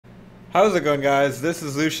How's it going, guys? This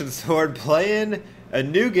is Lucian Sword playing a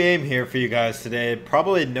new game here for you guys today.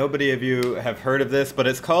 Probably nobody of you have heard of this, but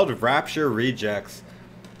it's called Rapture Rejects.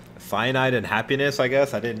 Cyanide and Happiness, I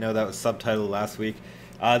guess. I didn't know that was subtitled last week.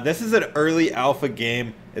 This is an early alpha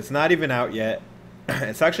game. It's not even out yet.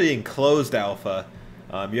 It's actually in closed alpha.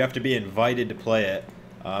 You have to be invited to play it.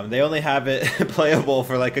 They only have it playable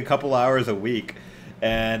for like a couple hours a week.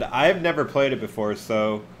 And I've never played it before,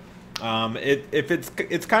 so...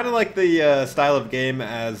 it's kind of like the style of game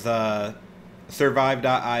as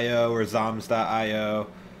Survive.io or Zombs.io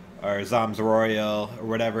or Zombs Royale or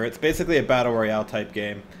whatever. It's basically a battle royale type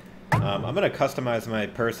game. I'm gonna customize my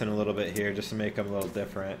person a little bit here just to make them a little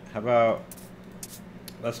different. How about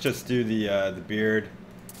let's just do the beard?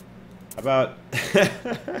 How about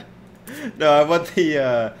no? I want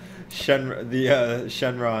the Shenron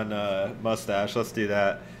mustache. Let's do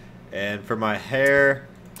that. And for my hair.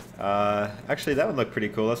 Actually, that would look pretty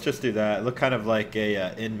cool. Let's just do that. Look kind of like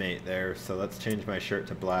a inmate there. So let's change my shirt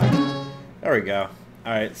to black. There we go.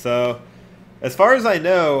 All right. So as far as I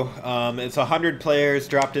know, it's 100 players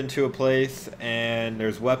dropped into a place, and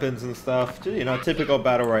there's weapons and stuff. You know, typical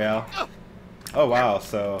battle royale. Oh wow.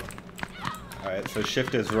 So all right. So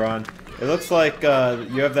shift is run. It looks like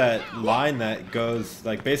you have that line that goes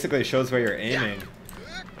like basically shows where you're aiming.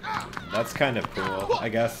 That's kind of cool. I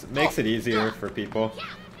guess makes it easier for people.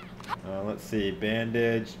 Let's see,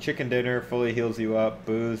 bandage, chicken dinner fully heals you up,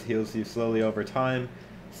 booze heals you slowly over time,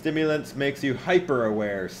 stimulants makes you hyper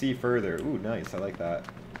aware, see further. Ooh, nice, I like that.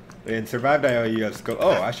 In Survive.io you have scope.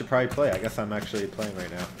 Oh, I should probably play. I guess I'm actually playing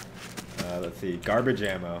right now. Let's see, garbage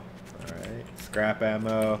ammo. Alright, scrap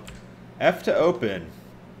ammo. F to open.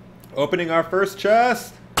 Opening our first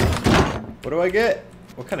chest. What do I get?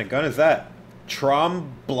 What kind of gun is that?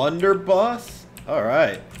 Blunderbuss?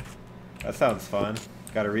 Alright. That sounds fun.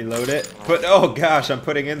 Gotta reload it. Oh gosh, I'm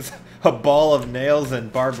putting in a ball of nails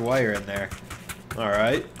and barbed wire in there.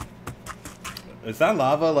 Alright. Is that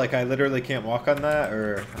lava? Like I literally can't walk on that?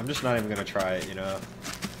 Or I'm just not even gonna try it, you know?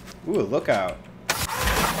 Ooh, look out.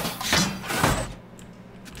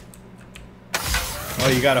 Oh,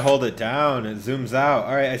 you gotta hold it down. It zooms out.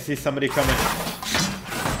 Alright, I see somebody coming.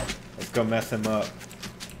 Let's go mess him up.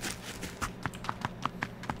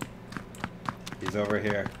 He's over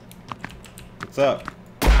here. What's up?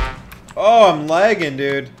 Oh, I'm lagging,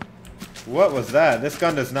 dude. What was that? This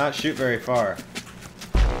gun does not shoot very far.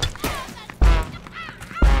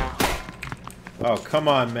 Oh, come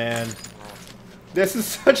on, man. This is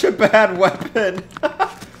such a bad weapon.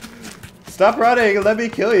 Stop running. Let me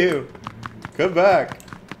kill you. Come back.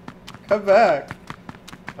 Come back.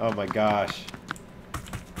 Oh my gosh.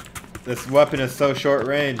 This weapon is so short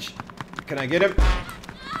range. Can I get him?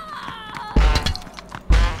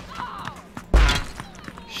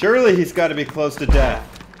 Surely he's got to be close to death.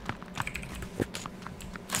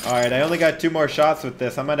 Alright, I only got 2 more shots with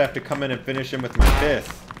this. I might have to come in and finish him with my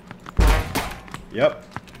fist. Yep.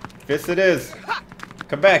 Fist it is.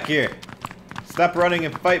 Come back here. Stop running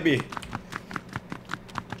and fight me.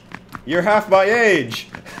 You're half my age.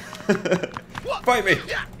 Fight me.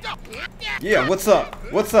 Yeah, what's up?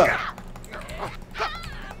 What's up?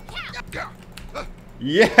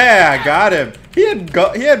 Yeah, I got him. He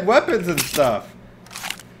had weapons and stuff.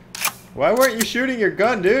 Why weren't you shooting your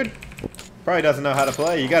gun, dude? Probably doesn't know how to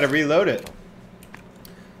play. You gotta reload it.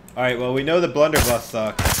 Alright, well, we know the blunderbuss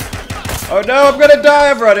sucks. Oh no, I'm gonna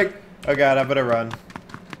die! I'm running! Oh god, I'm gonna run.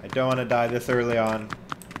 I don't want to die this early on.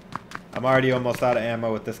 I'm already almost out of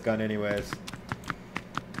ammo with this gun anyways.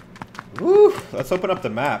 Woo! Let's open up the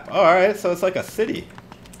map. Alright, so it's like a city.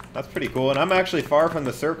 That's pretty cool. And I'm actually far from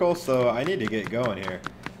the circle, so I need to get going here.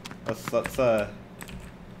 Let's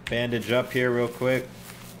bandage up here real quick.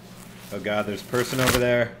 Oh god, there's a person over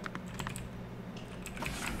there.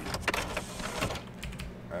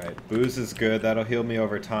 Alright, booze is good. That'll heal me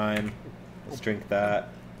over time. Let's drink that.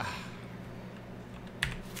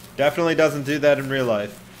 Definitely doesn't do that in real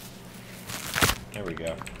life. There we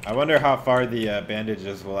go. I wonder how far the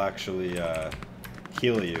bandages will actually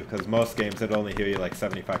heal you, because most games it'll only heal you like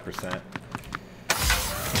 75%.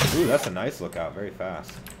 Ooh, that's a nice lookout. Very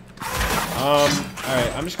fast.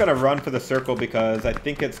 Alright, I'm just gonna run for the circle because I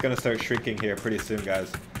think it's gonna start shrinking here pretty soon,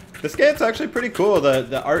 guys. This game's actually pretty cool.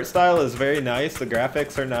 The art style is very nice. The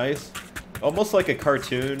graphics are nice. Almost like a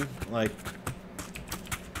cartoon. Like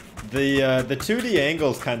the 2D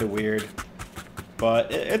angle's kind of weird,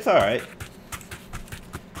 but it's alright.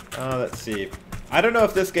 Let's see. I don't know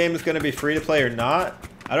if this game is gonna be free to play or not.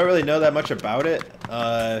 I don't really know that much about it.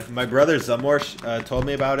 My brother Zumwar told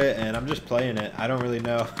me about it, and I'm just playing it. I don't really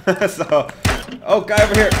know. So, oh, guy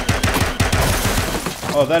over here.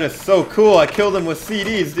 Oh, that is so cool. I killed him with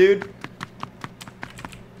CDs, dude.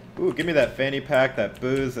 Ooh, give me that fanny pack, that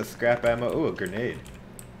booze, the scrap ammo. Ooh, a grenade.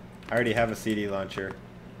 I already have a CD launcher.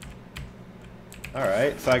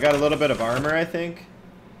 Alright, so I got a little bit of armor, I think.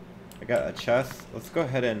 I got a chest. Let's go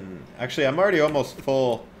ahead and... Actually, I'm already almost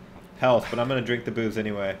full health, but I'm going to drink the booze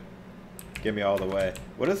anyway. Get me all the way.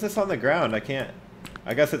 What is this on the ground? I can't...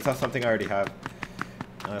 I guess it's not something I already have.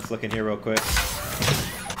 Let's look in here real quick.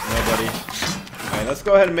 Nobody. Alright, let's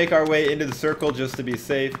go ahead and make our way into the circle just to be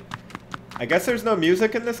safe. I guess there's no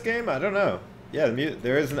music in this game? I don't know. Yeah,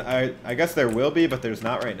 there isn't. I guess there will be, but there's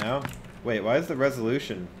not right now. Wait, why is the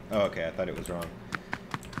resolution? Oh, okay, I thought it was wrong.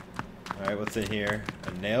 Alright, what's in here?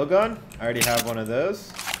 A nail gun? I already have one of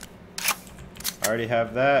those. I already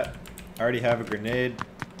have that. I already have a grenade.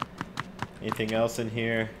 Anything else in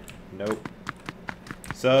here? Nope.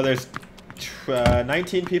 So there's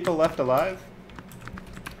 19 people left alive.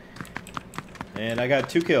 And I got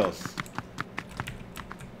 2 kills.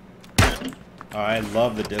 Oh, I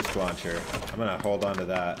love the disc launcher. I'm going to hold on to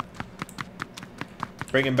that.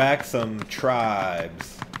 Bringing back some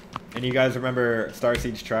tribes. And you guys remember Star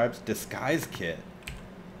Siege Tribes? Disguise kit.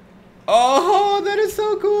 Oh, that is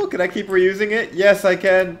so cool. Can I keep reusing it? Yes, I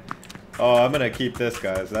can. Oh, I'm going to keep this,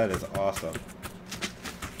 guys. That is awesome.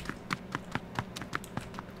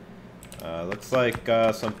 Looks like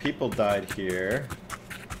some people died here.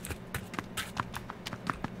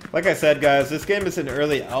 Like I said, guys, this game is in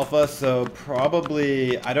early alpha, so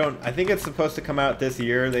probably, I think it's supposed to come out this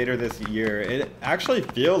year, later this year. It actually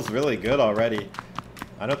feels really good already.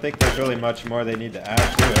 I don't think there's really much more they need to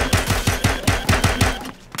add to it.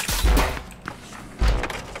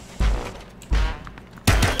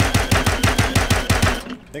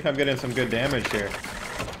 I think I'm getting some good damage here.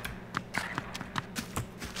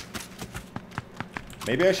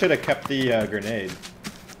 Maybe I should have kept the grenade.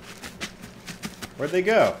 Where'd they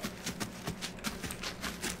go?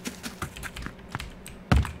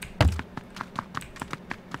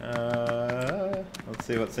 Let's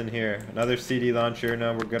see what's in here. Another CD launcher.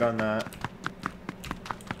 No, we're good on that.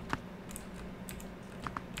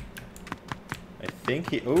 I think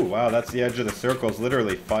he... Oh, wow, that's the edge of the circle. It's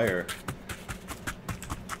literally fire.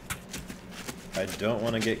 I don't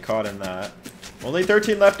want to get caught in that. Only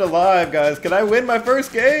 13 left alive, guys. Can I win my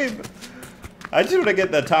first game? I just want to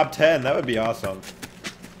get the top 10. That would be awesome.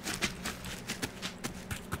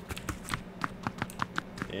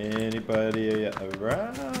 Anybody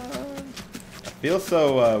around? I feel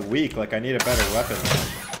so weak, like I need a better weapon.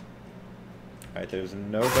 Alright, there's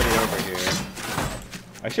nobody over here.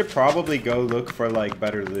 I should probably go look for, like,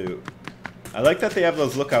 better loot. I like that they have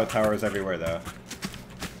those lookout towers everywhere, though.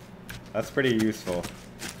 That's pretty useful.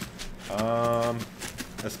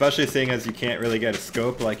 Especially seeing as you can't really get a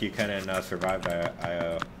scope like you can in Survive by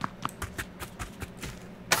IO.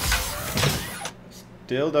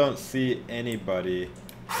 Still don't see anybody.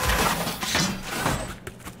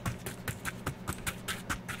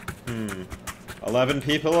 11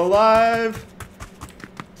 people alive!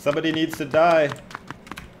 Somebody needs to die.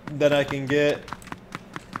 Then I can get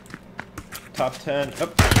top 10.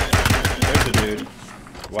 Oh, there's a dude.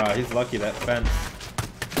 Wow, he's lucky that fence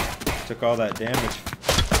took all that damage.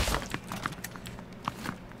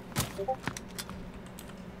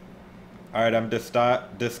 Alright, I'm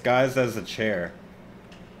disguised as a chair.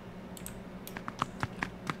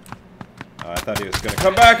 Oh, I thought he was gonna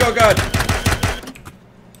come back. Oh god!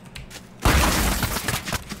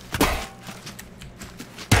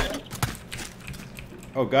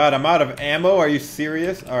 Oh god, I'm out of ammo. Are you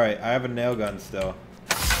serious? Alright, I have a nail gun still.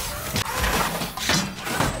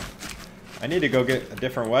 I need to go get a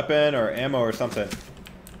different weapon or ammo or something.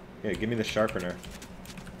 Yeah, give me the sharpener.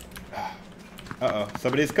 Uh-oh,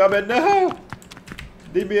 somebody's coming. No!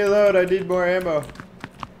 Leave me alone. I need more ammo.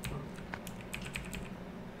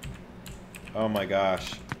 Oh my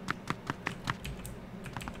gosh.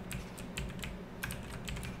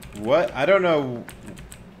 What? I don't know.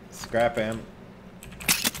 Scrap ammo.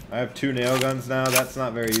 I have 2 nail guns now. That's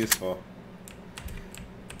not very useful.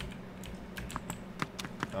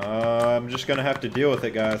 I'm just gonna have to deal with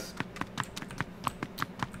it, guys.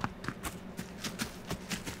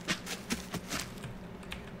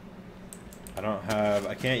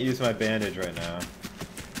 I can't use my bandage right now.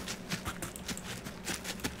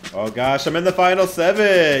 Oh gosh, I'm in the final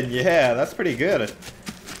 7! Yeah, that's pretty good. Let's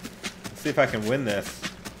see if I can win this.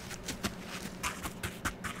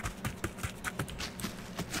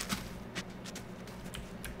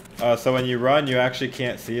 So when you run, you actually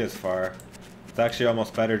can't see as far. It's actually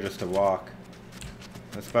almost better just to walk.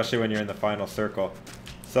 Especially when you're in the final circle.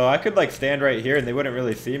 So I could like stand right here and they wouldn't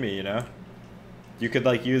really see me, you know? You could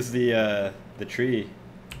like use the tree.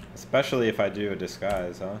 Especially if I do a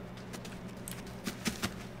disguise, huh?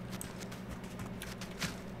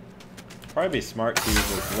 Probably be smart to use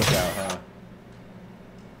this lookout, huh?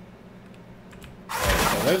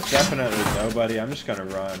 Okay, so there's definitely nobody. I'm just gonna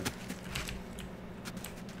run.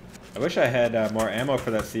 I wish I had more ammo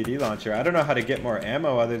for that CD launcher. I don't know how to get more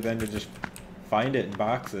ammo other than to just find it in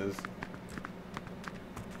boxes.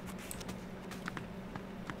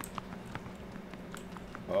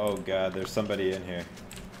 Oh god, there's somebody in here.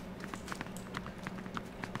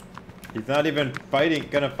 He's not even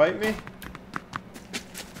gonna fight me?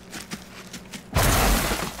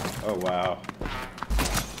 Oh wow.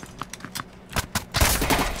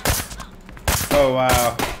 Oh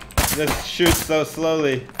wow. This shoots so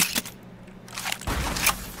slowly.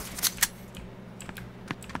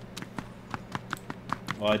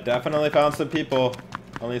 Well, I definitely found some people.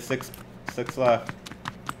 Only six left.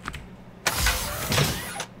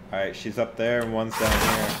 Alright, she's up there and one's down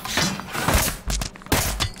here.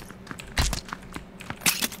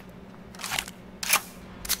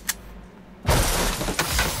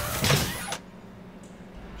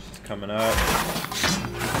 She's coming up.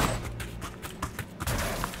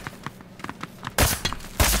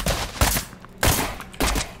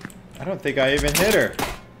 I don't think I even hit her.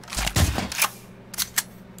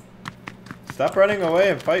 Stop running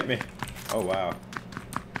away and fight me. Oh wow.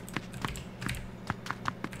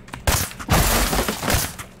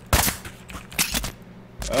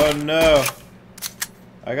 Oh no.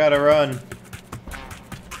 I gotta run.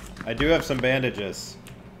 I do have some bandages.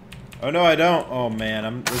 Oh no, I don't. Oh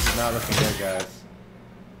man, this is not looking good, guys.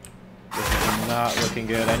 This is not looking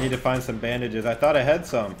good. I need to find some bandages. I thought I had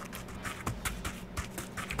some.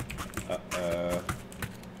 Uh-oh.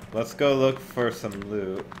 Let's go look for some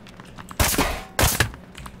loot.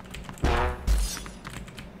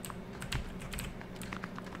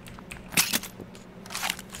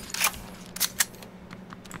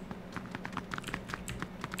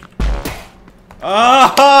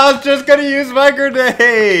 Oh, I was just gonna use my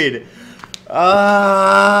grenade!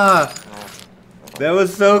 Ah! That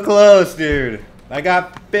was so close, dude. I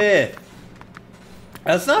got fifth.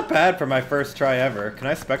 That's not bad for my first try ever. Can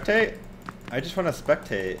I spectate? I just want to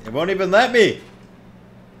spectate. It won't even let me!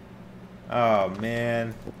 Oh,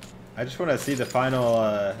 man. I just want to see the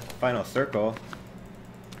final circle.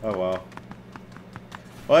 Oh, well.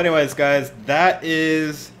 Well, anyways, guys, that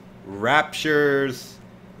is Rapture's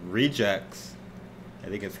Rejects. I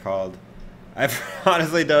think it's called. I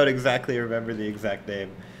honestly don't exactly remember the exact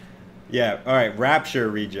name. Yeah, alright, Rapture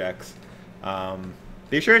Rejects.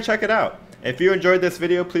 Be sure to check it out. If you enjoyed this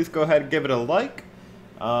video, please go ahead and give it a like.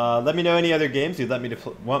 Let me know any other games you'd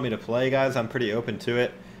want me to play, guys. I'm pretty open to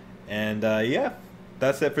it. And yeah,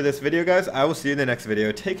 that's it for this video, guys. I will see you in the next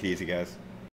video. Take it easy, guys.